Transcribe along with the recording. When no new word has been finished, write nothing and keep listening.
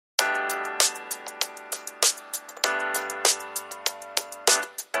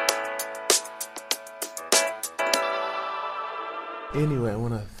Anyway, I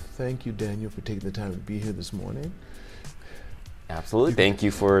want to thank you, Daniel, for taking the time to be here this morning. Absolutely. Thank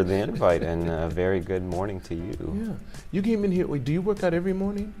you for the invite, and a very good morning to you. Yeah. You came in here, wait, do you work out every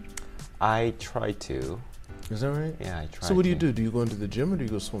morning? I try to. Is that right? Yeah, I try So what do to. you do? Do you go into the gym or do you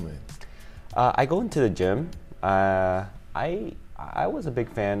go swimming? I go into the gym. I was a big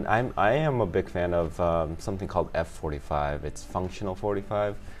fan. I am a big fan of something called F45. It's functional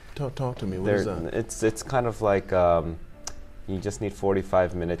 45. Talk to me. What is that? It's kind of like you just need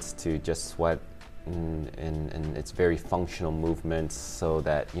 45 minutes to just sweat, and it's very functional movements, so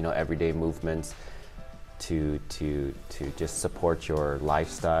that everyday movements to just support your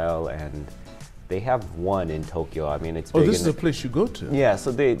lifestyle. And they have one in Tokyo. I mean, it's big. Oh, this is a place you go to? Yeah,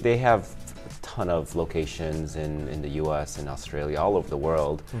 so they have a ton of locations in the U.S. and Australia, all over the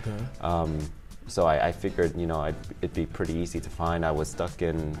world. Okay. So I figured, it'd be pretty easy to find. I was stuck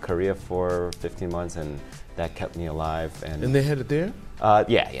in Korea for 15 months, and that kept me alive. And they had it there?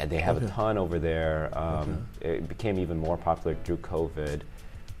 Yeah, they have Okay. a ton over there. It became even more popular through COVID,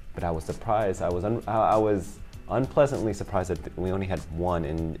 but I was surprised. I was unpleasantly surprised that we only had one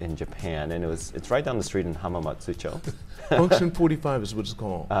in Japan, and it's right down the street in Hamamatsucho. Function 45 is what it's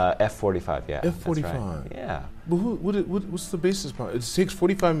called. F45, yeah. F45. That's right. Yeah. But what's the basis part? It takes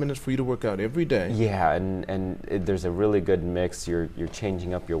 45 minutes for you to work out every day. Yeah, and there's a really good mix. You're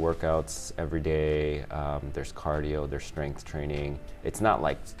changing up your workouts every day. There's cardio, there's strength training. It's not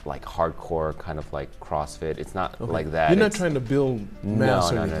like hardcore kind of like CrossFit. It's not like that. You're not trying to build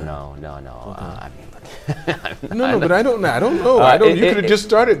mass or anything. No. Okay. I mean, No, but I don't know. You could have just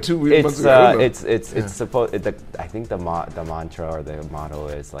started 2 months ago. It's supposed. I think the mantra or the motto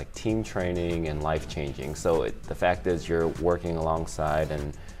is like team training and life changing. So the fact is, you're working alongside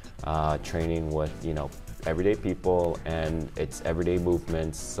and training with everyday people, and it's everyday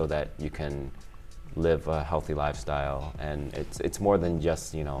movements so that you can live a healthy lifestyle. And it's more than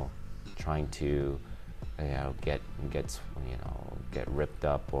just trying to get ripped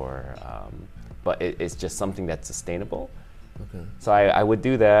up, or but it's just something that's sustainable. Okay. So I would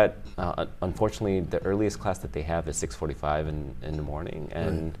do that. Unfortunately, the earliest class that they have is 6:45 in the morning,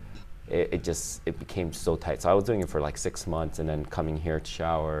 and it became so tight. So I was doing it for like 6 months, and then coming here to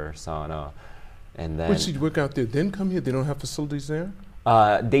shower, sauna, and then. Wait, so you work out there, then come here? They don't have facilities there?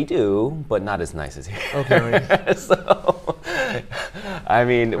 They do, but not as nice as here. Okay. So, I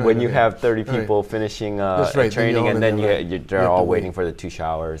mean, when you have 30 people finishing training, and then they're all waiting for the 2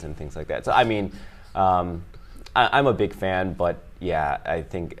 showers and things like that. So I mean, I'm a big fan, but yeah, I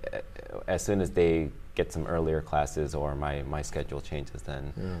think as soon as they get some earlier classes or my schedule changes,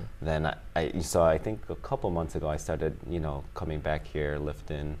 then I think a couple months ago I started coming back here,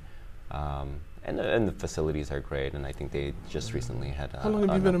 lifting. And the facilities are great, and I think they just recently had. How long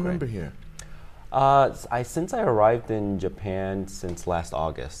have you been a member here? Since I arrived in Japan since last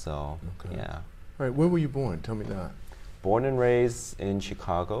August, so yeah. All right, where were you born? Tell me that. Born and raised in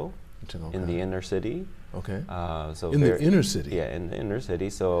Chicago, in the inner city. Okay. So in the inner city? Yeah, in the inner city.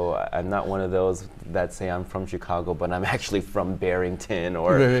 So I'm not one of those that say I'm from Chicago, but I'm actually from Barrington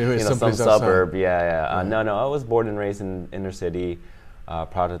or some suburb. Yeah. No, I was born and raised in inner city.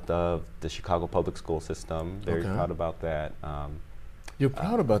 Product of the Chicago public school system. Very proud about that. You're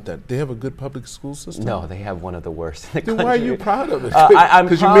proud about that? They have a good public school system? No, they have one of the worst in the country. Then why are you proud of it?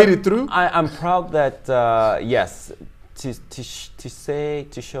 Because you made it through? I'm proud that, yes,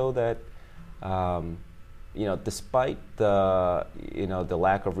 to show that, despite the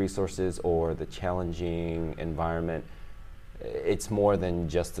lack of resources or the challenging environment, it's more than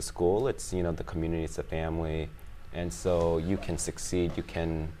just the school. It's, the community, it's the family. And so you can succeed, you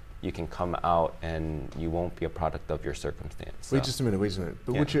can come out, and you won't be a product of your circumstance. Wait just a minute.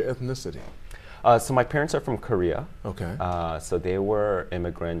 But what's your ethnicity? So my parents are from Korea. Okay. So they were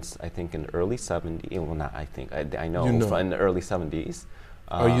immigrants, I think, in the early 70s. Well, not I think, I know, in the early 70s.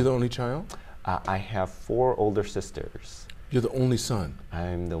 Are you the only child? I have 4 older sisters. You're the only son?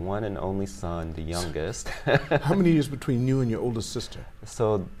 I'm the one and only son, the youngest. How many years between you and your oldest sister?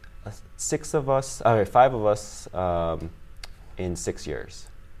 So 5 of us in 6 years.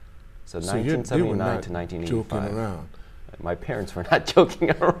 So 1979 to 1985. Joking around. My parents were not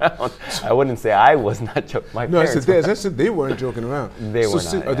joking around. I wouldn't say I was not joking. I said they weren't joking around. They were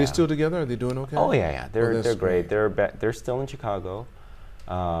not. Are they still together? Are they doing okay? Oh yeah. They're great. They're still in Chicago.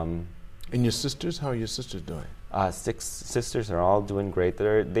 And your sisters? How are your sisters doing? 6 sisters are all doing great.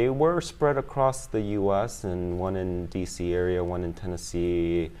 They were spread across the U.S. and one in D.C. area, one in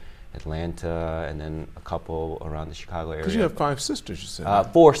Tennessee, Atlanta, and then a couple around the Chicago area. Because you have 5 sisters, you said.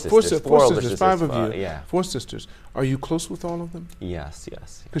 Four sisters. Four sisters, 5 of you. Yeah. 4 sisters. Are you close with all of them? Yes.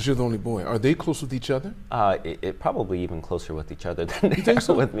 Because you're the only boy. Are they close with each other? It probably even closer with each other than you think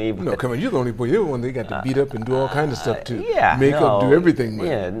so? with me. No, come on, you're the only boy. You're the one they got to beat up and do all kinds of stuff to make up, do everything with.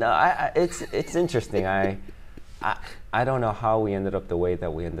 Yeah, no, it's interesting. I don't know how we ended up the way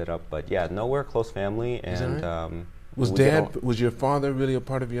that we ended up, but yeah, no, we're a close family. And was your father really a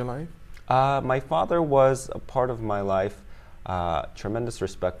part of your life? My father was a part of my life. Tremendous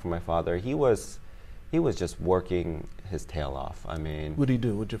respect for my father. He was just working his tail off. I mean, what did he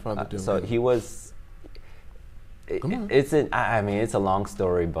do? What did your father do? So he was. It's a long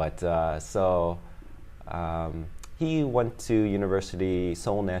story, but he went to university,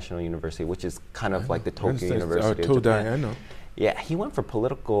 Seoul National University, which is kind of like the Tokyo University of Japan. I know. Yeah, he went for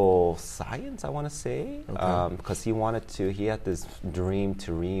political science, I want to say, because he had this dream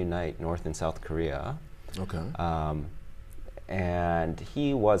to reunite North and South Korea. Okay. And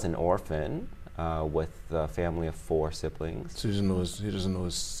he was an orphan with a family of 4 siblings. So he doesn't know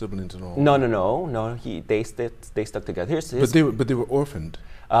his siblings at all? No. They stuck together. But they were orphaned.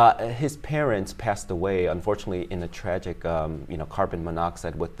 His parents passed away, unfortunately, in a tragic, carbon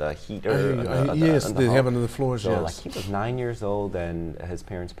monoxide with the heater. They have under the floors. So, he was 9 years old, and his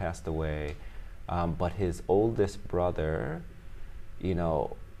parents passed away. But his oldest brother,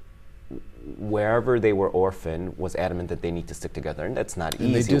 wherever they were orphaned, was adamant that they need to stick together, and that's not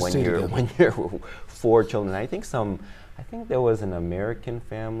easy when you're 4 children. I think there was an American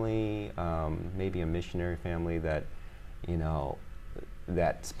family, maybe a missionary family that,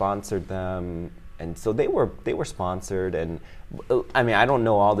 that sponsored them, and so they were sponsored. And I don't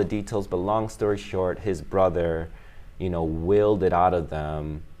know all the details, but long story short, his brother, willed it out of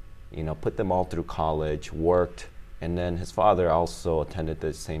them, put them all through college, worked, and then his father also attended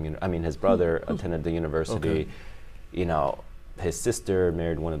the same. His brother attended the university. Okay. His sister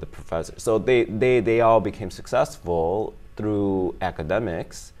married one of the professors. So they all became successful through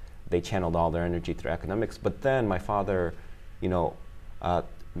academics. They channeled all their energy through academics. But then my father,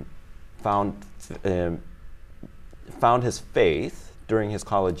 found his faith during his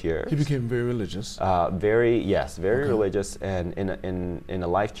college years. He became very religious. Very religious, and in a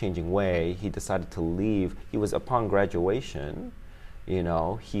life-changing way, he decided to leave. Upon graduation,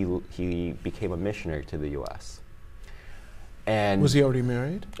 he became a missionary to the U.S. And was he already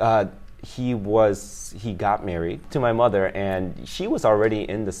married? He got married to my mother, and she was already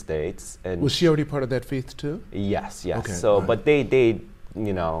in the States. And was she already part of that faith too? Yes. Okay, so, right. But they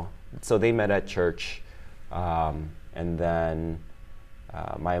so they met at church, and then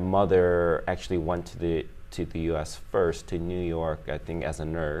my mother actually went to the U.S. first, to New York, I think, as a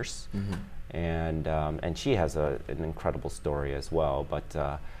nurse, and she has an incredible story as well.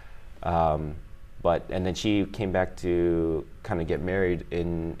 And then she came back to kind of get married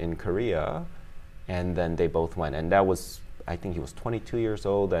in Korea, and then they both went. And that was, I think he was 22 years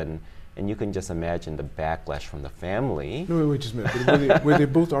old, and you can just imagine the backlash from the family. No, wait just a minute. Were they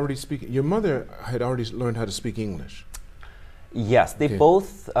both already speaking? Your mother had already learned how to speak English. Yes, they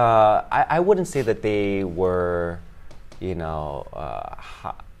both, I wouldn't say that they were,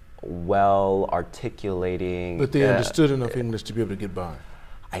 well articulating. But they understood enough English to be able to get by.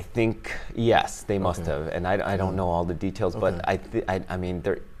 I think, yes, they must have. And I don't know all the details, but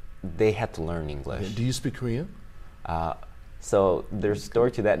they had to learn English. Okay. Do you speak Korean? So there's a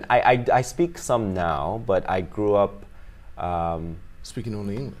story to that. I speak some now, but I grew up speaking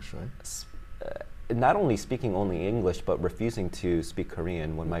only English, right? Not only speaking only English, but refusing to speak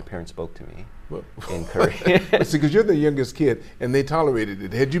Korean when my parents spoke to me in Korean. See, because you're the youngest kid, and they tolerated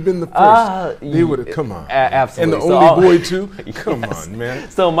it. Had you been the first, they would have, come on. Absolutely. And the only boy, too? Come on, man.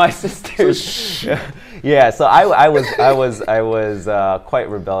 So my sisters, so I was quite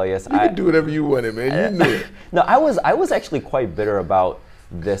rebellious. You could do whatever you wanted, man. You knew it. No, I was actually quite bitter about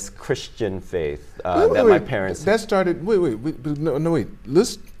this Christian faith that my parents... That started, wait.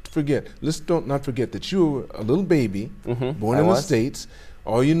 Let's not forget that you were a little baby, born in the States.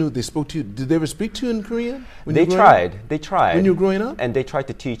 All you knew, they spoke to you. Did they ever speak to you in Korean? They tried. When you were growing up? And they tried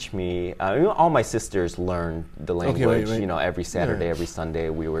to teach me. All my sisters learned the language. Okay, right. Every Saturday, every Sunday,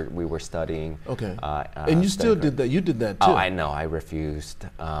 we were studying. Okay. And you still did that. You did that too. Oh, I know. I refused.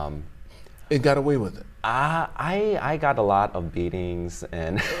 It got away with it. I got a lot of beatings,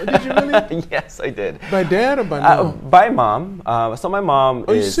 and did you really? Yes, I did. By dad or by mom? By mom. So my mom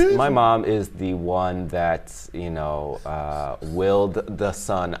is the one that willed the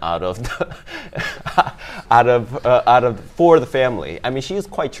son out of for the family. I mean, she's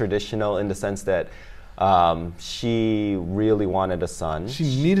quite traditional in the sense that She really wanted a son.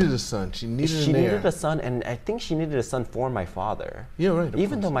 She needed a son. She needed a son, and I think she needed a son for my father. Yeah, right.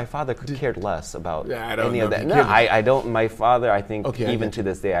 Even though my father cared less about any of that. No, I don't. My father, I think, even to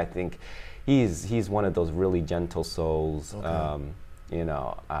this day, I think he's one of those really gentle souls. Okay.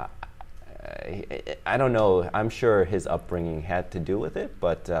 I don't know. I'm sure his upbringing had to do with it,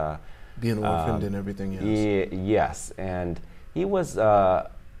 but being orphaned and everything else. Yes, and he was.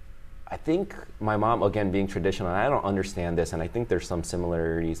 I think my mom, again, being traditional, and I don't understand this, and I think there's some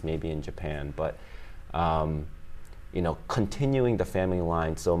similarities maybe in Japan, but, continuing the family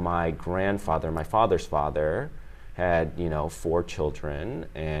line. So my grandfather, my father's father, had, 4 children,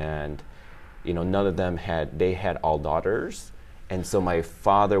 and, none of them they had all daughters. And so my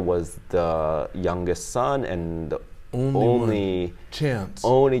father was the youngest son and the only chance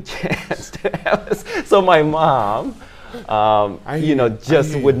to have us. So my mom...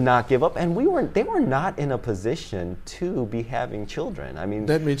 would not give up, and they were not in a position to be having children. I mean,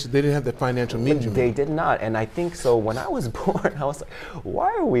 that means they didn't have the financial means. They did not, and I think so. When I was born, I was like,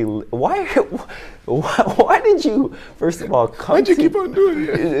 why did you first of all come? Why'd you keep on doing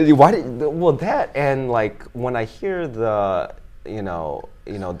it? That and like when I hear the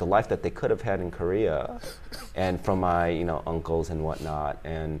the life that they could have had in Korea, and from my uncles and whatnot,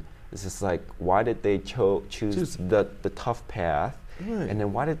 and it's just like, why did they choose the tough path, and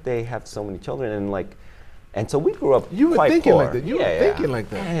then why did they have so many children, and so we grew up quite thinking poor. Like that. You were thinking like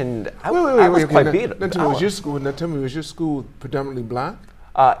that. And I was quite beat. Now tell me, was your school predominantly black?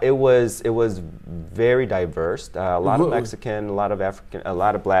 It was very diverse. A lot of Mexican, a lot of African, a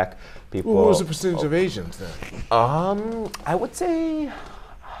lot of black people. What was the percentage of Asians then? I would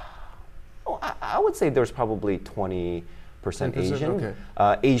say there's probably 20% Asian. Okay.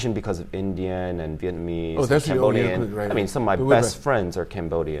 Asian because of Indian and Vietnamese. Oh, that's Cambodian. Right. I mean, some of my best friends are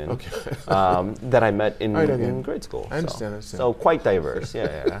Cambodian. Okay. That I met in grade school. I understand. So quite diverse.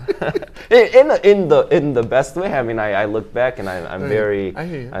 Yeah. in the best way. I mean, I look back and I'm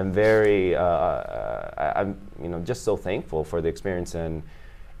just so thankful for the experience and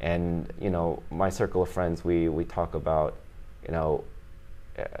my circle of friends. We talk about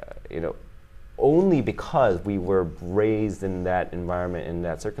only because we were raised in that environment, in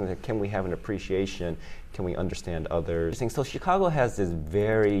that circumstance, can we have an appreciation, can we understand others. So Chicago has this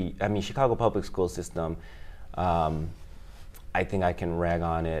Chicago public school system, I think I can rag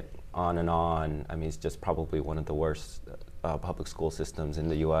on it on and on. I mean, it's just probably one of the worst public school systems in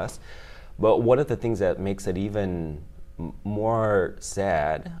the US. But one of the things that makes it even more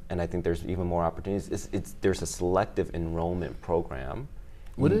sad, and I think there's even more opportunities, is there's a selective enrollment program.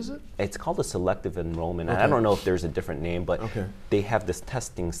 What is it? It's called a selective enrollment. Okay. I don't know if there's a different name, but they have this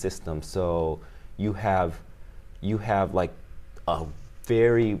testing system. So you have like a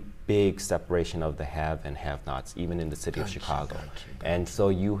very big separation of the have and have-nots, even in the city of Chicago. Gotcha. And so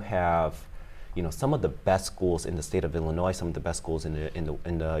you have, some of the best schools in the state of Illinois, some of the best schools in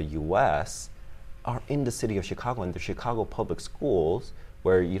the U.S. are in the city of Chicago, and the Chicago public schools,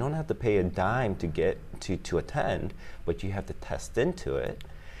 where you don't have to pay a dime to get to attend, but you have to test into it.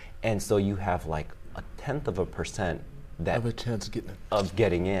 And so you have like 0.1% of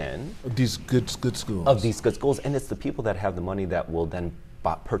getting in. Of these good schools. Of these good schools. And it's the people that have the money that will then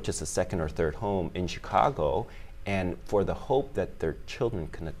purchase a second or third home in Chicago, and for the hope that their children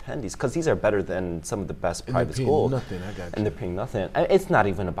can attend these, because these are better than some of the best private schools. And they're paying nothing. It's not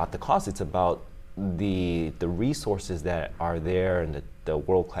even about the cost, it's about the resources that are there and the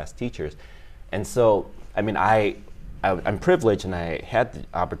world-class teachers. And so, I mean, I'm privileged, and I had the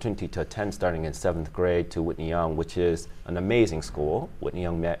opportunity to attend starting in 7th grade to Whitney Young, which is an amazing school. Whitney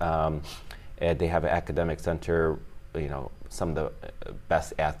Young, they have an academic center, some of the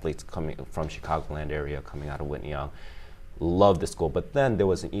best athletes coming from Chicagoland area coming out of Whitney Young. Love the school. But then there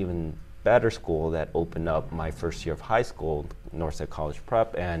was an even better school that opened up my first year of high school, Northside College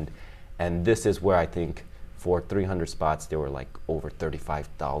Prep, and this is where I think for 300 spots there were like over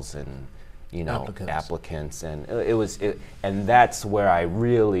 35,000 applicants, and and that's where I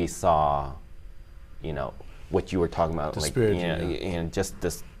really saw, what you were talking about, the spirit, and just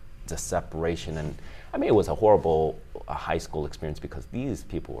the separation. And I mean, it was a horrible high school experience because these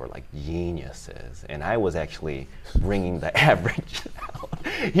people were like geniuses, and I was actually bringing the average out.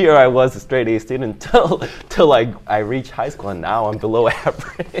 Here I was a straight A student till I reached high school, and now I'm below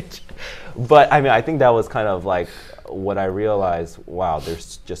average. But I mean, I think that was kind of like what I realized, wow,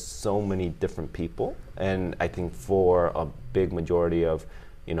 there's just so many different people. And I think for a big majority of,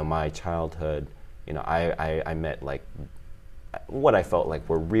 my childhood, I met like what I felt like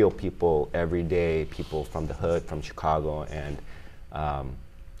were real people, everyday people from the hood, from Chicago,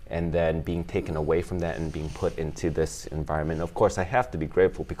 and then being taken away from that and being put into this environment. Of course, I have to be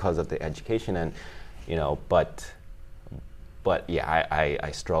grateful because of the education, and but yeah,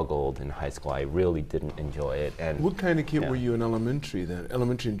 I struggled in high school. I really didn't enjoy it. And what kind of kid were you in elementary then?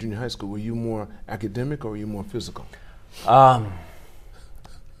 Elementary and junior high school, were you more academic or were you more physical?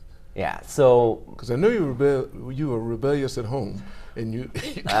 Yeah, so because I know you were rebellious at home, and you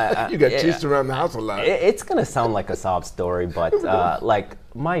you got chased around the house a lot. It's gonna sound like a sob story, but like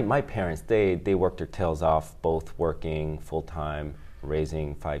my parents, they worked their tails off, both working full time,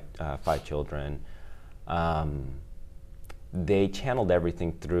 raising five children. They channeled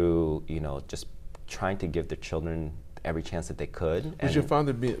everything through, just trying to give their children every chance that they could. Was your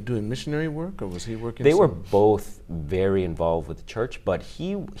father doing missionary work, or was he working? They were both very involved with the church, but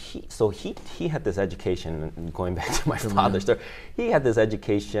he had this education. And going back to my father's story, he had this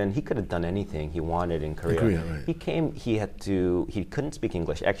education. He could have done anything he wanted in Korea. Right. He couldn't speak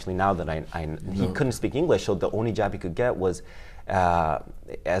English. Actually, now that he couldn't speak English, so the only job he could get was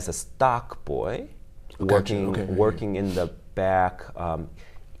as a stock boy, working in the back.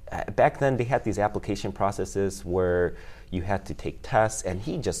 Back then, they had these application processes where you had to take tests, and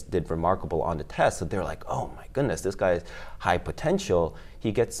he just did remarkable on the test. So they're like, "Oh my goodness, this guy is high potential."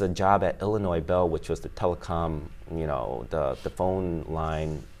 He gets a job at Illinois Bell, which was the telecom, the phone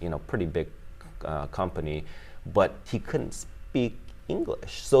line, pretty big company, but he couldn't speak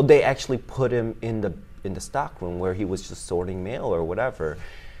English. So they actually put him in the stock room where he was just sorting mail or whatever,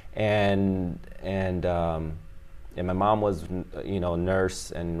 and my mom was,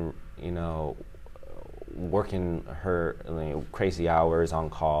 nurse and, working her crazy hours on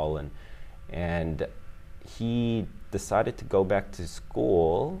call, and he decided to go back to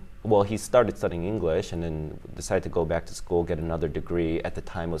school. Well, he started studying English and then decided to go back to school, get another degree. At the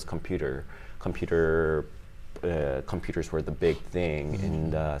time, it was computers were the big thing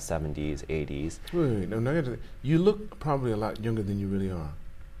in the 70s, 80s. Wait, no, you look probably a lot younger than you really are.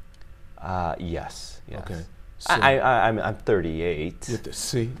 Yes. Okay. So I'm 38.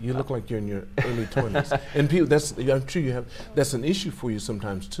 You look like you're in your early 20s, and people. I'm sure that's an issue for you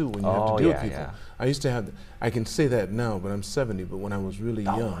sometimes too when you have to deal with people. Yeah. I used to have. I can say that now, but I'm 70. But when I was really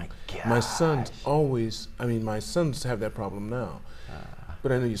young, my sons always. My sons have that problem now.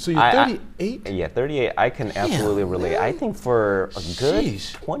 But I know you. So you're 38? Yeah, 38. I can absolutely relate. I think for a good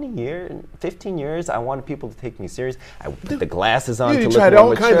 20 years, 15 years, I wanted people to take me serious. I put the glasses on to look more mature. You tried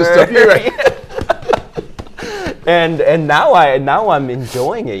all kinds of stuff. You're right. And now I'm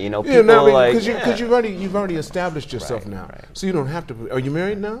enjoying it. Because you've already established yourself now, right. So you don't have to. Are you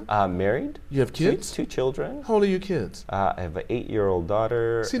married now? Married. You have kids? Two children. How old are your kids? I have an 8-year-old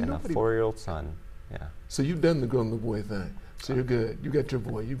daughter and a 4-year-old son. Yeah. So you've done the girl and the boy thing. So you're good. You got your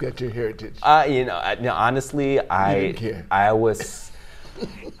boy. You got your heritage. Honestly, didn't care.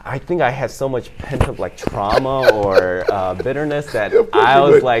 I think I had so much pent-up trauma or bitterness that I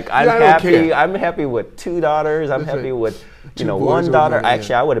was like, I'm happy. I'm happy with 2 daughters. I'm happy with one daughter.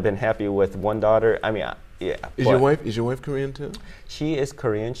 Actually, I would have been happy with 1 daughter. Yeah. Is your wife Korean too? She is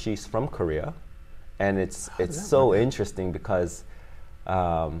Korean. She's from Korea, and it's so interesting because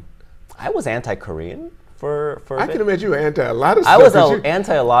I was anti-Korean. I can imagine you were anti a lot of stuff. I was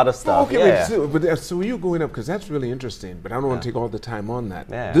anti a lot of stuff. Okay, but so you going up because that's really interesting. But I don't want to take all the time on that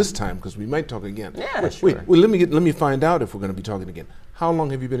this time because we might talk again. Yeah, sure. Wait, let me find out if we're going to be talking again. How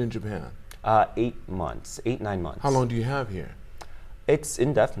long have you been in Japan? 8 months, 8-9 months. How long do you have here? It's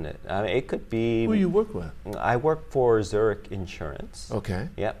indefinite. It could be. Who do you work with? I work for Zurich Insurance. Okay.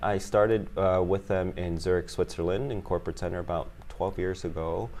 Yeah, I started with them in Zurich, Switzerland, in corporate center about 12 years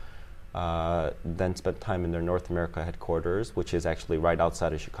ago. Then spent time in their North America headquarters, which is actually right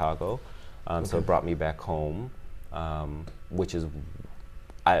outside of Chicago. So it brought me back home, which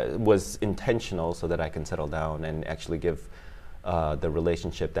was intentional so that I can settle down and actually give the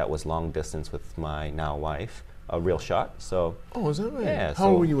relationship that was long distance with my now wife a real shot. So. Oh, is that right? Yeah. How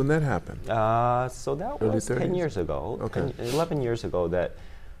old were you when that happened? So that early was 30s? 10 years ago. Okay. 11 years ago that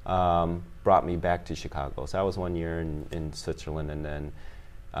brought me back to Chicago. So I was 1 year in Switzerland, and then.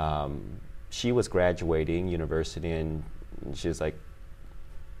 She was graduating university, and she was like,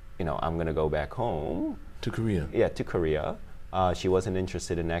 I'm going to go back home. To Korea? Yeah, to Korea. She wasn't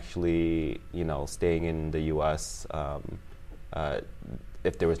interested in actually, staying in the U.S.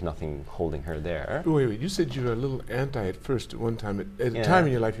 If there was nothing holding her there. Wait. You said you were a little anti at first at one time. At a time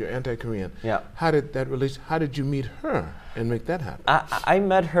in your life, you're anti-Korean. Yeah. How did you meet her and make that happen? I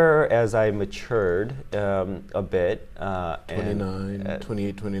met her as I matured a bit.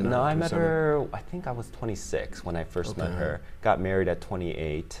 28, 29? No, I met her, I think I was 26 when I first met her. Got married at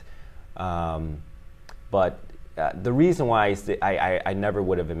 28. But the reason why I never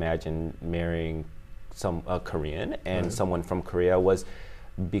would have imagined marrying a Korean and someone from Korea was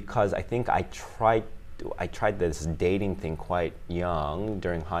because I think I tried this dating thing quite young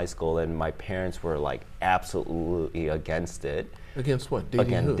during high school, and my parents were like absolutely against it. Against what? Dating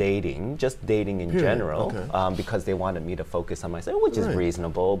Again, who? dating, just dating in general, because they wanted me to focus on myself, which is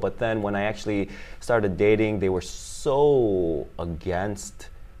reasonable. But then when I actually started dating, they were so against,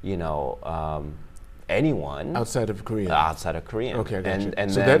 anyone outside of Korean. Okay, I got you. And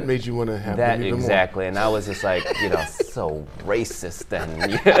so that made you want to have that even exactly, more. And I was just like, so racist and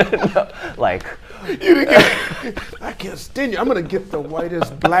like. I can't stand you. I'm gonna get the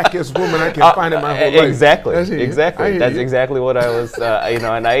whitest, blackest woman I can find in my whole life. Exactly. That's exactly what I was.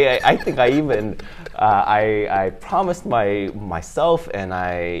 And I think I even. I promised myself, and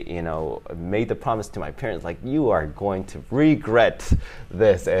I, made the promise to my parents, like, you are going to regret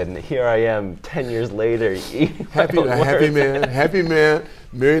this, and here I am 10 years later. Happy man,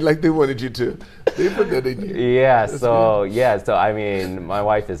 married like they wanted you to. They put that in you. Yeah. So I mean, my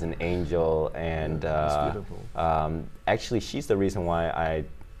wife is an angel, and actually, she's the reason why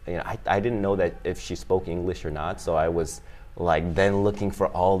I didn't know that if she spoke English or not. So I was. Like then looking for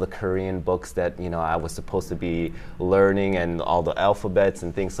all the Korean books that I was supposed to be learning and all the alphabets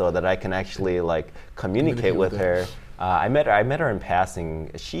and things so that I can actually like communicate with her. I met her in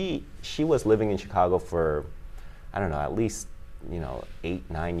passing. She was living in Chicago for I don't know, at least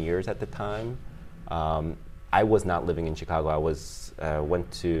 8-9 years at the time. I was not living in Chicago. I was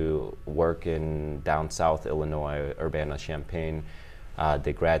went to work in down south Illinois, Urbana-Champaign.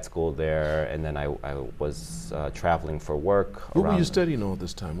 Did grad school there, and then I was traveling for work. What were you studying all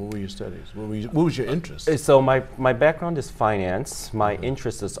this time? What were your studies? What was your interest? So my background is finance. My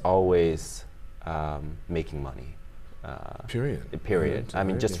interest is always making money. Period. I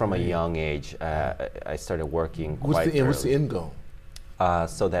mean, just from a young age, I started working quite early. What's the end goal?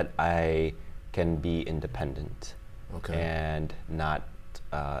 So that I can be independent and not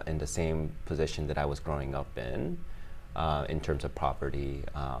in the same position that I was growing up in terms of property.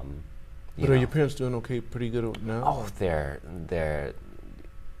 But are your parents doing okay, pretty good now? Oh, they're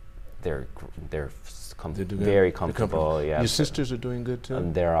very comfortable. Yeah. Your sisters are doing good too.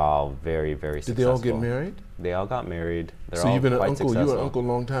 And they're all very, very successful. Did they all get married? They all got married. They're so all you've been quite an uncle. successful. You were an uncle a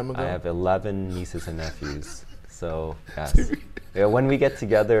long time ago. I have 11 nieces and nephews. So yes. Yeah, when we get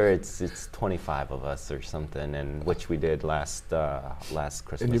together, it's 25 of us or something, and which we did last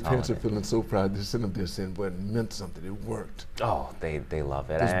Christmas. And your parents holiday. are feeling so proud. They're sitting up there saying, "Boy, it meant something. It worked." Oh, they love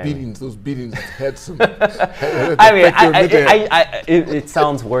it. Those beatings had some. I mean, it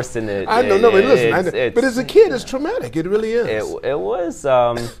sounds worse than it. I know, but listen. But as a kid, it's traumatic. It really is. It was.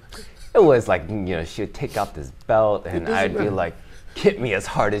 It was like she would take out this belt, and I'd be like. Hit me as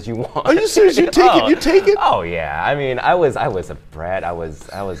hard as you want. Are you serious? You take it? Oh yeah. I mean, I was a brat. I was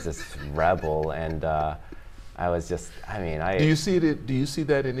this rebel, and I was just. I mean, Do you see it? Do you see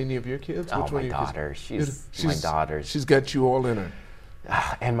that in any of your kids? Oh, my daughter. She's my daughter. She's got you all in her.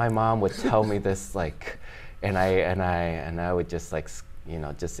 And my mom would tell me this and I would just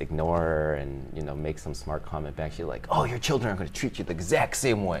just ignore her and make some smart comment back. She's like, "Oh, your children are going to treat you the exact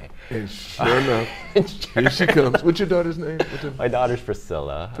same way." And sure enough, here she comes. What's your daughter's name? My daughter's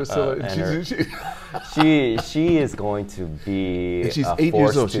Priscilla. And she is going to be she's a 8 force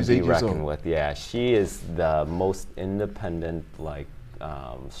years old. to She's be 8 years reckoned old. with. Yeah, she is the most independent,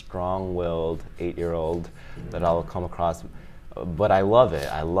 strong-willed 8-year-old that I'll come across. But I love it.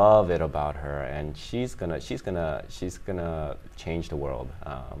 I love it about her, and she's gonna change the world.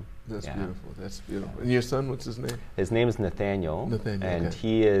 That's beautiful. That's beautiful. And your son, what's his name? His name is Nathaniel. And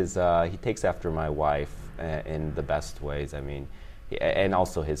he takes after my wife in the best ways. I mean, and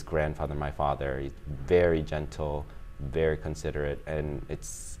also his grandfather, my father. He's very gentle, very considerate, and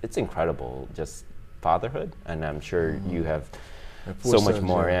it's incredible. Just fatherhood, and I'm sure you have so much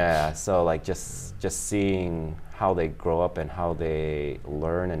more. Yeah. So just seeing how they grow up and how they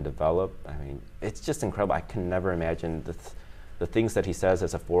learn and develop. I mean, it's just incredible. I can never imagine the things that he says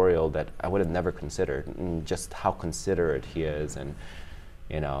as a 4-year-old that I would have never considered, and just how considerate he is, and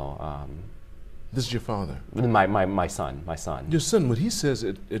This is your father. My son. Your son. What he says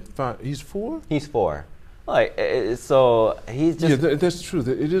at 5, he's 4. He's 4. So he's just. Yeah, that's true.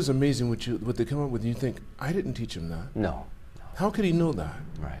 It is amazing what they come up with. And you think I didn't teach him that. No. How could he know that?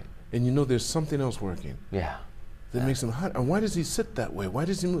 Right. And there's something else working. Yeah. That makes him hot. And why does he sit that way? Why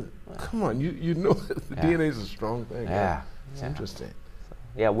does he move? Come on, the DNA is a strong thing. Yeah. It's interesting.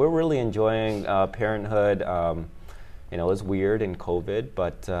 Yeah, we're really enjoying Parenthood. It was weird in COVID,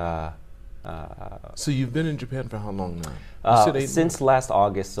 but So you've been in Japan for how long now? Since last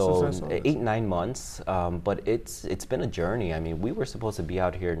August, so 8-9 months. But it's been a journey. I mean, we were supposed to be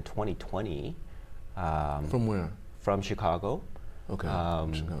out here in 2020. From where? From Chicago. Okay,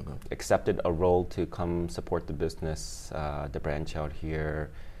 Chicago. Accepted a role to come support the business, the branch out here,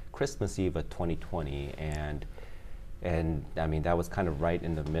 Christmas Eve of 2020, and I mean that was kind of right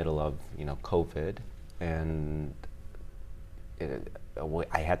in the middle of COVID, and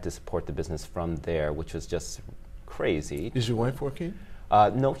I had to support the business from there, which was just crazy. Is your wife working?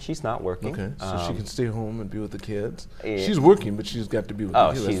 No, she's not working. Okay, so she can stay home and be with the kids. She's working, but she's got to be with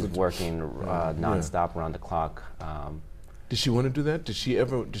the kids. Oh, she's working nonstop around the clock. Does she want to do that? Does she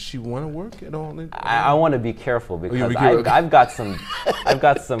want to work at all? I want to be careful because I've got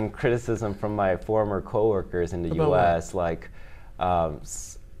some criticism from my former coworkers in the U.S. Like, so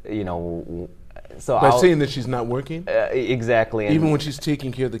by saying that she's not working. Exactly. Even when she's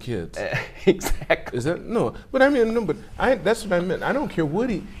taking care of the kids. Exactly. Is that no? But I mean, no. But that's what I meant. I don't care what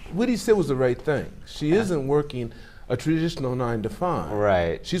he said was the right thing. She isn't working a traditional 9 to 5.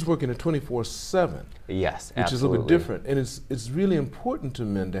 Right. She's working a 24/7. Yes, which is a little bit different, and it's really important to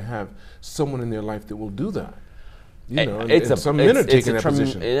men to have someone in their life that will do that. Some men are taking that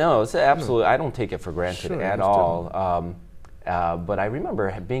position. No, it's absolutely. I don't take it for granted at all. But I remember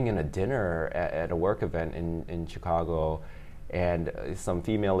being in a dinner at a work event in Chicago, and some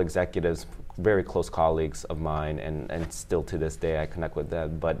female executives, very close colleagues of mine, and still to this day I connect with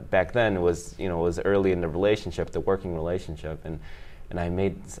them. But back then it was early in the relationship, the working relationship, and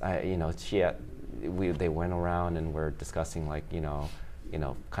they went around and were discussing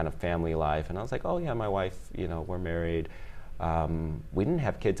kind of family life, and I was like, oh yeah, my wife, we're married. We didn't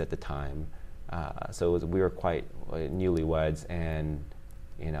have kids at the time. So we were quite newlyweds, and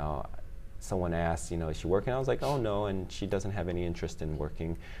someone asked, is she working? I was like, oh no, and she doesn't have any interest in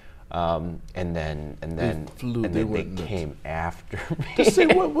working. And then they came after me. Just say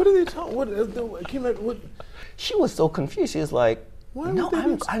what are they talking? What? She was so confused. She was like, no,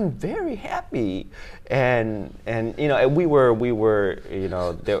 I'm very happy, and we were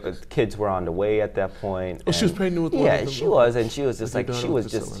kids were on the way at that point. Oh, she was pregnant with one. Yeah, she was, and she was just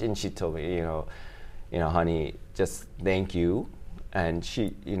and she told me, honey, just thank you, and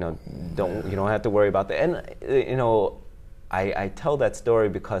she, you don't have to worry about that. And I tell that story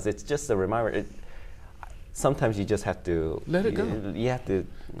because it's just a reminder. Sometimes you just have to let it go. You have to.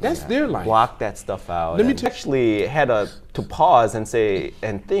 That's their life. Block that stuff out. Let me actually had to pause and say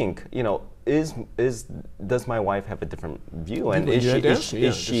and think. Does my wife have a different view? And does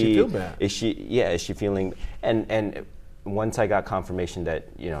she feel bad? Is she feeling? And once I got confirmation that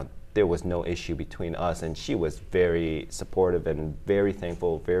there was no issue between us, and she was very supportive and very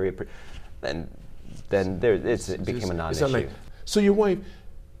thankful, and then it became a non-issue. So your wife.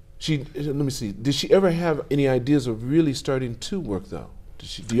 Let me see. Did she ever have any ideas of really starting to work though?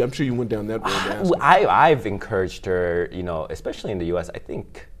 I'm sure you went down that road. I've encouraged her, especially in the U.S. I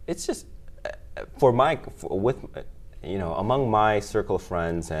think it's just among my circle of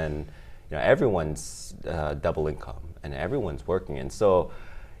friends, and everyone's double income and everyone's working, and so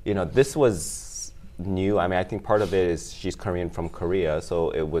this was new. I mean, I think part of it is she's Korean from Korea, so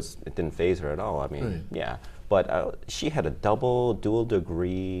it didn't faze her at all. I mean, right. Yeah. But she had a dual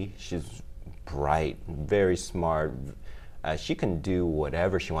degree. She's bright, very smart. She can do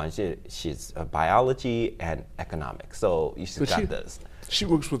whatever she wants. She's biology and economics. So she's got this. She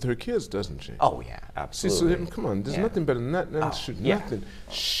works with her kids, doesn't she? Oh yeah, absolutely. Come on, there's nothing better than that. Nothing.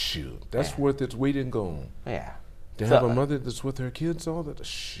 Shoot, that's worth its weight in gold. Yeah. To have a mother that's with her kids all that,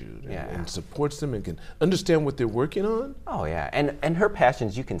 and supports them and can understand what they're working on. Oh yeah, and her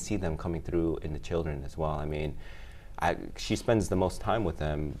passions, you can see them coming through in the children as well. I mean, she spends the most time with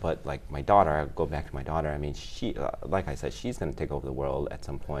them, but like my daughter, I go back to my daughter. I mean, she, like I said, she's going to take over the world at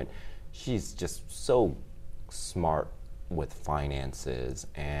some point. She's just so smart with finances,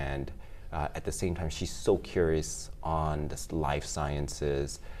 and at the same time, she's so curious on the life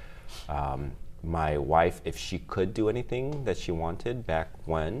sciences. My wife, if she could do anything that she wanted back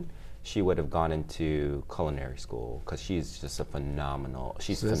when, she would have gone into culinary school because she's just phenomenal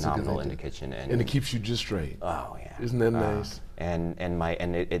in the kitchen, and it keeps you just straight. Oh yeah, isn't that nice? And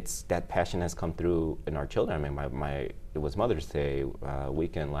it's that passion has come through in our children. I mean, it was Mother's Day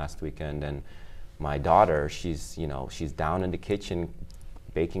last weekend, and my daughter, she's down in the kitchen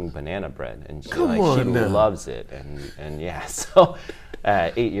baking banana bread, and she loves it, and yeah, so.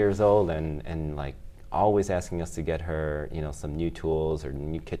 8 years old, and like always asking us to get her, some new tools or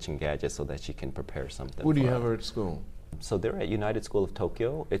new kitchen gadgets so that she can prepare something. Where do you have her at school? So they're at United School of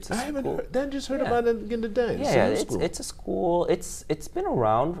Tokyo. It's a I school. haven't heard that. Just heard about it again today. Yeah, it's a school. It's been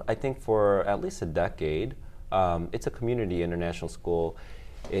around, I think, for at least a decade. It's a community international school.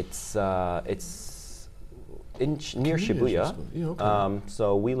 It's near Shibuya. Yeah, okay.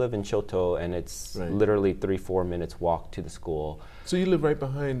 So we live in Shoto, and it's literally 3-4 minutes walk to the school. So you live right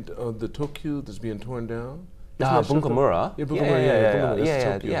behind the Tokyo that's being torn down? Bunkamura. Yeah,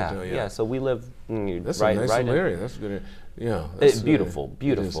 Bunkamura. Yeah. So we live that's right, a nice right area. That's good. Yeah, it's beautiful.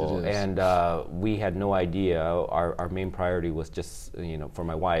 It is. And we had no idea. Our main priority was just, for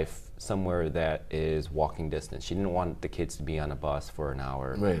my wife, somewhere that is walking distance. She didn't want the kids to be on a bus for an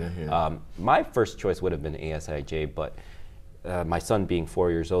hour. Right, I hear. My first choice would have been ASIJ, but my son being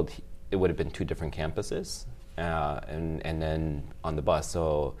 4 years old, it would have been 2 different campuses, and then on the bus.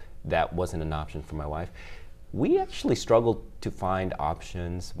 So that wasn't an option for my wife. We actually struggled to find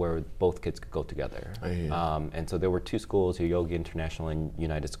options where both kids could go together. And so there were 2 schools, Yoyogi International and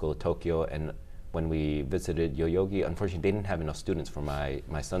United School of Tokyo. And when we visited Yoyogi, unfortunately, they didn't have enough students for my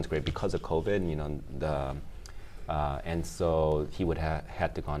son's grade because of COVID. And so he would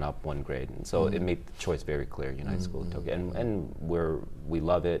had to gone up 1 grade. And so it made the choice very clear, United School of Tokyo. And we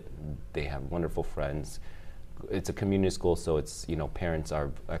love it. They have wonderful friends. It's a community school, so it's, parents are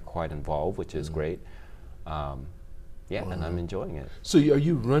quite involved, which is great. And I'm enjoying it. So are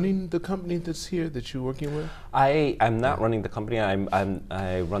you running the company that's here that you're working with? I'm not running the company.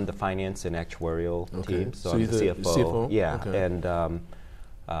 I run the finance and actuarial team. So I'm the CFO. Yeah, and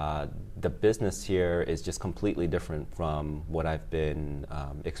the business here is just completely different from what I've been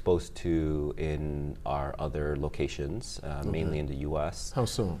exposed to in our other locations, mainly in the U.S. How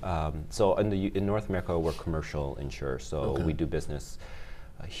so? So in North America, we're commercial insurers. So we do business,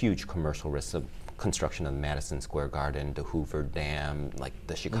 huge commercial risks of construction of the Madison Square Garden, the Hoover Dam, like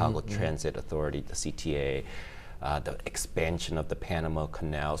the Chicago Transit Authority, the CTA, the expansion of the Panama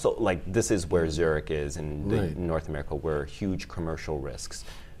Canal. So this is where Zurich is in North America. We're huge commercial risks.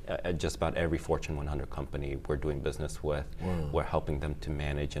 Just about every Fortune 100 company we're doing business with, we're helping them to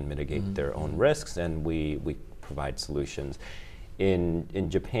manage and mitigate their own risks, and we provide solutions. In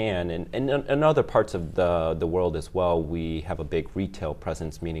Japan and in other parts of the world as well, we have a big retail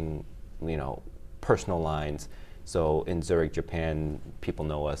presence, meaning, personal lines. So in Zurich, Japan, people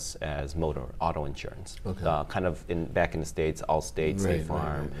know us as auto insurance. Kind of back in the States, Allstate, State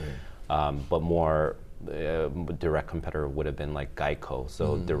Farm, but more direct competitor would have been like Geico,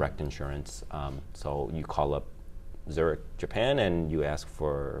 so direct insurance. So you call up Zurich, Japan, and you ask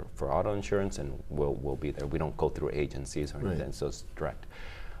for auto insurance, and we'll be there. We don't go through agencies or anything, so it's direct.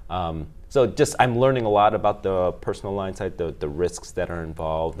 So just I'm learning a lot about the personal line side, the risks that are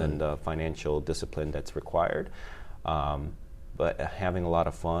involved, and the financial discipline that's required. But having a lot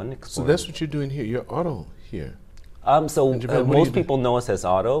of fun. So that's what you're doing here. You're auto here. So most people know us as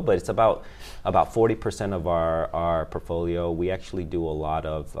auto, but it's about 40% of our portfolio. We actually do a lot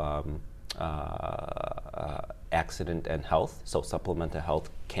of accident and health, so supplemental health,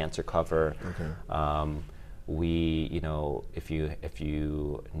 cancer cover. We, if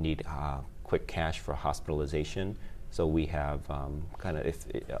you need quick cash for hospitalization, so we have kind of if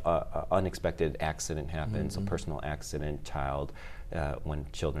unexpected accident happens, a personal accident, when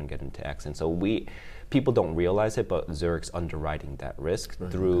children get into accidents. So people don't realize it, but Zurich's underwriting that risk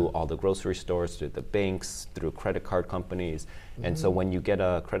through all the grocery stores, through the banks, through credit card companies. And so when you get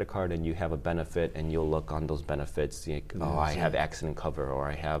a credit card and you have a benefit, and you'll look on those benefits, I have accident cover, or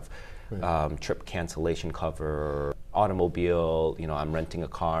I have trip cancellation cover, or automobile, I'm renting a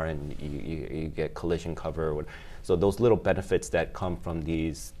car and you get collision cover. So those little benefits that come from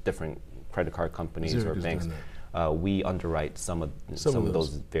these different credit card companies or banks, we underwrite some of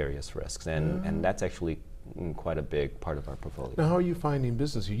those various risks, and that's actually quite a big part of our portfolio. Now, how are you finding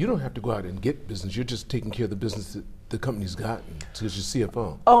business here? You don't have to go out and get business. You're just taking care of the business that the company's gotten because you're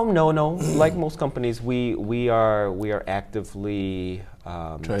CFO. Oh no. Like most companies, we are actively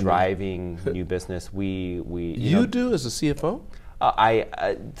driving new business. You do as a CFO?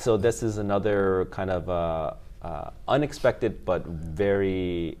 So this is another kind of unexpected but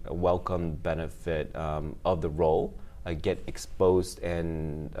very welcome benefit of the role. I get exposed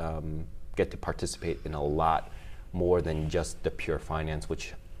and get to participate in a lot more than just the pure finance,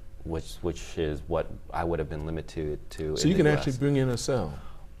 which is what I would have been limited to. So you can actually bring in a sell.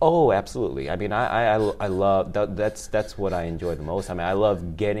 Oh, absolutely. I mean, I love that's what I enjoy the most. I mean, I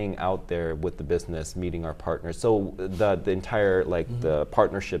love getting out there with the business, meeting our partners. So the entire the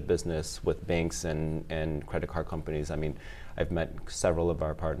partnership business with banks and credit card companies. I mean, I've met several of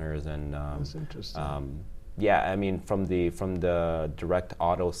our partners, and that's interesting. Yeah, I mean, from the direct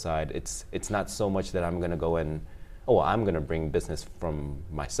auto side, it's not so much that I'm going to go and oh, I'm going to bring business from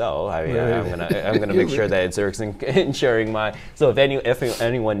myself. I mean, I'm gonna make sure that Zurich's insuring my. So if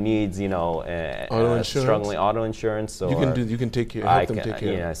anyone needs, strongly auto insurance, or you can take care, help them take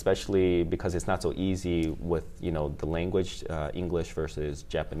care. Yeah, especially because it's not so easy with the language, English versus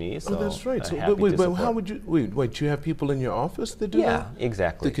Japanese. So that's right. So, but how would you wait? You have people in your office that do that? Yeah,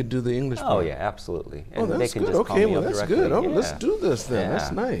 exactly. They could do the English part. Oh yeah, absolutely. And that's they can good. just Okay, call me well up that's directly. good. Oh, yeah. let's do this then. Yeah.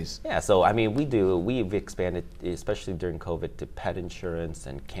 That's nice. Yeah. So I mean, we've expanded, especially during COVID, to pet insurance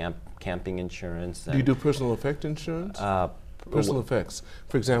and camping insurance. Do you do personal effect insurance? Personal effects.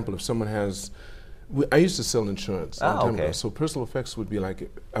 For example, if someone has, I used to sell insurance a long time ago. So personal effects would be like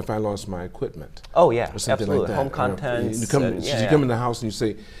if I lost my equipment. Oh yeah, or something absolutely. like that. Home contents. You come in the house and you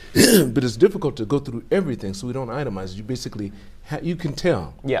say, but it's difficult to go through everything, so we don't itemize. You basically you can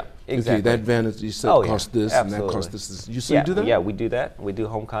tell. Yeah, exactly. Okay, that vanity set costs this absolutely. and that costs this. You do that? Yeah, we do that. We do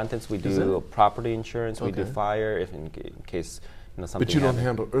home contents. We do property insurance. We do fire if in case something. But you don't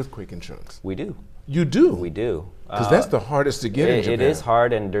handle earthquake insurance. We do. You do? We do. Because that's the hardest to get in Japan. It is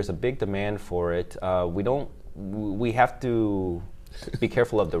hard, and there's a big demand for it. We have to be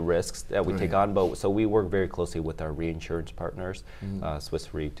careful of the risks that we take on, but so we work very closely with our reinsurance partners,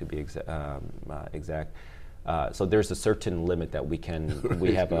 Swiss Re to be exact. So there's a certain limit that we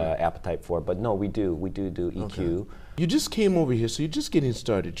have an appetite for, but no, we do EQ. Okay. You just came over here, so you're just getting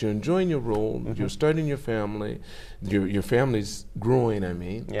started. You're enjoying your role. You're starting your family. Your family's growing. I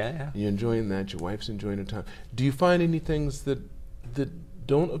mean, yeah. You're enjoying that. Your wife's enjoying her time. Do you find any things that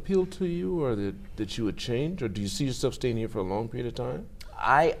don't appeal to you, or that you would change, or do you see yourself staying here for a long period of time?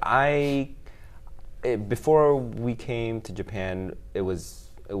 Before we came to Japan, it was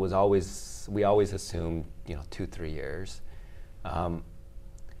always, we always assumed 2-3 years.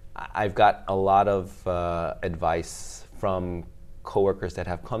 I've got a lot of advice from coworkers that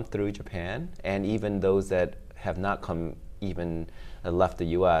have come through Japan, and even those that have not come, even left the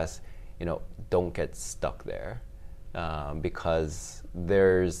U.S. Don't get stuck there, because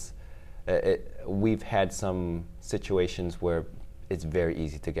we've had some situations where it's very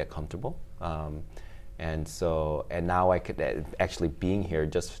easy to get comfortable. And now I could actually, being here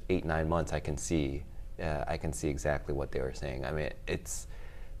just 8-9 months, I can see exactly what they were saying. I mean,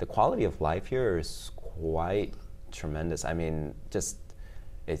 the quality of life here is quite tremendous. I mean,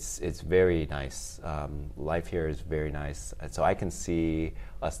 it's very nice. Life here is very nice, and so I can see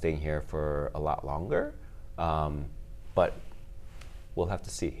us staying here for a lot longer. But we'll have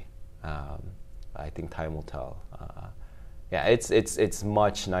to see. I think time will tell. It's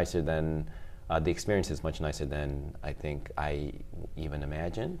much nicer than. The experience is much nicer than I think I even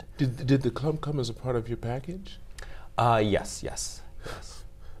imagined. Did the club come as a part of your package? Yes.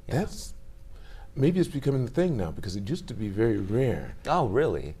 That's maybe it's becoming the thing now, because it used to be very rare. Oh,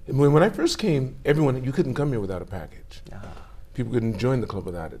 really? When I first came, you couldn't come here without a package. People couldn't join the club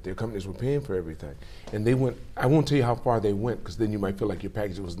without it. Their companies were paying for everything, and they went. I won't tell you how far they went, because then you might feel like your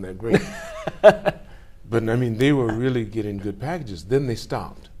package wasn't that great. But I mean, they were really getting good packages. Then they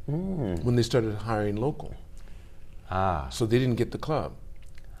stopped. When they started hiring local. So they didn't get the club.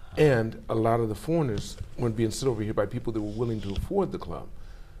 And a lot of the foreigners weren't being sent over here by people that were willing to afford the club.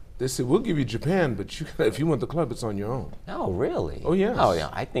 They said, we'll give you Japan, but if you want the club, it's on your own. Oh, really? Oh, yes. Oh, yeah.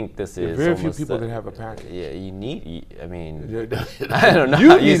 I think this is very few people that have a package. Yeah, I mean, I don't know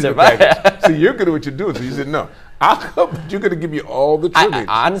how you survive. See, you're good at what you're doing, so you said, no, I'll come, but you're going to give me all the trimmings.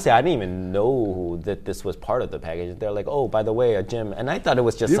 Honestly, I didn't even know that this was part of the package. They're like, oh, by the way, a gym. And I thought it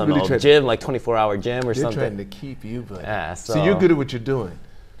was just some old gym, like 24-hour gym or something. They're trying to keep you, but so you're good at what you're doing.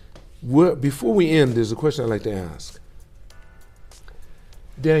 Before we end, there's a question I'd like to ask.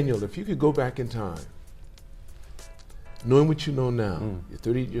 Daniel, if you could go back in time, knowing what you know now, you're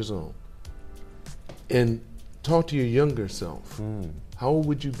 38 years old, and talk to your younger self, how old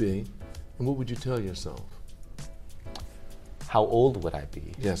would you be, and what would you tell yourself? How old would I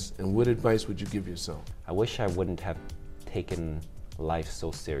be? Yes, and what advice would you give yourself? I wish I wouldn't have taken life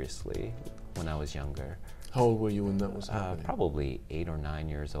so seriously when I was younger. How old were you when that was happening? Probably 8 or 9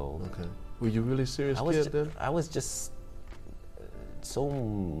 years old. Okay. Were you really serious kid then? I was just so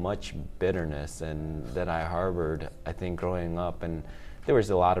much bitterness and that I harbored, I think, growing up, and there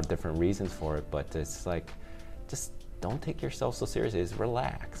was a lot of different reasons for it, but it's like, just don't take yourself so seriously. It's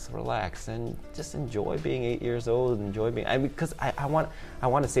relax, and just enjoy being 8 years old. Because I want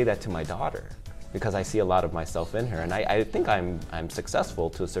to say that to my daughter, because I see a lot of myself in her, and I think I'm successful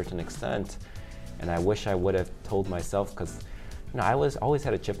to a certain extent, and I wish I would have told myself, because I always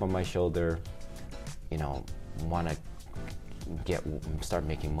had a chip on my shoulder, want to start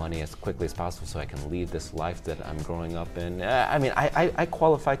making money as quickly as possible so I can leave this life that I'm growing up in. I mean, I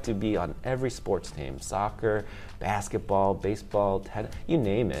qualified to be on every sports team, soccer, basketball, baseball, tennis, you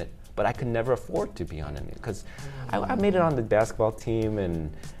name it, but I could never afford to be on any, because I made it on the basketball team,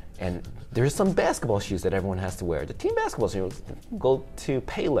 and there's some basketball shoes that everyone has to wear. The team basketball shoes go to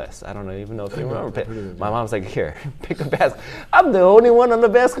Payless. I don't even know if you remember. My mom's like, here, pick a basket. I'm the only one on the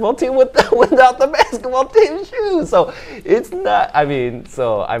basketball team without the basketball team shoes. So it's not, it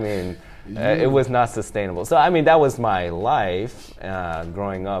was not sustainable. So, I mean, that was my life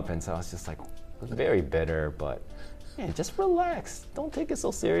growing up. And so I was just like very bitter, but man, just relax. Don't take it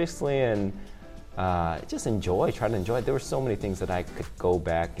so seriously, and just try to enjoy it. There were so many things that I could go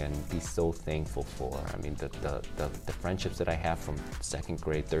back and be so thankful for. I mean, the friendships that I have from 2nd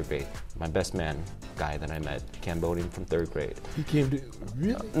grade, 3rd grade. My best man, guy that I met, Cambodian from 3rd grade. He came to,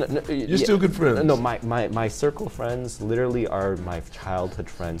 really? No, you're still good friends? No, my circle of friends literally are my childhood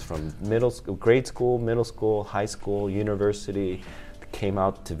friends from grade school, middle school, high school, university. Came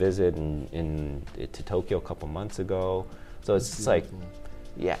out to visit to Tokyo a couple months ago. So it's just like,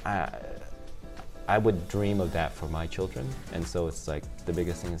 I would dream of that for my children, and so it's like the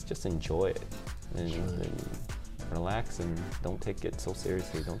biggest thing is just enjoy it and relax, and don't take it so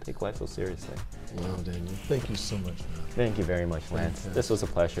seriously. Don't take life so seriously. Wow, Daniel, thank you so much, man. Thank you very much, Lance. This was a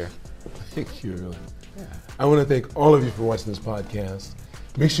pleasure. Thank you, really. Yeah. I want to thank all of you for watching this podcast.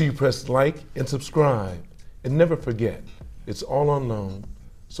 Make sure you press like and subscribe, and never forget, it's all on loan,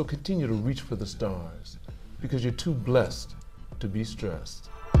 so continue to reach for the stars, because you're too blessed to be stressed.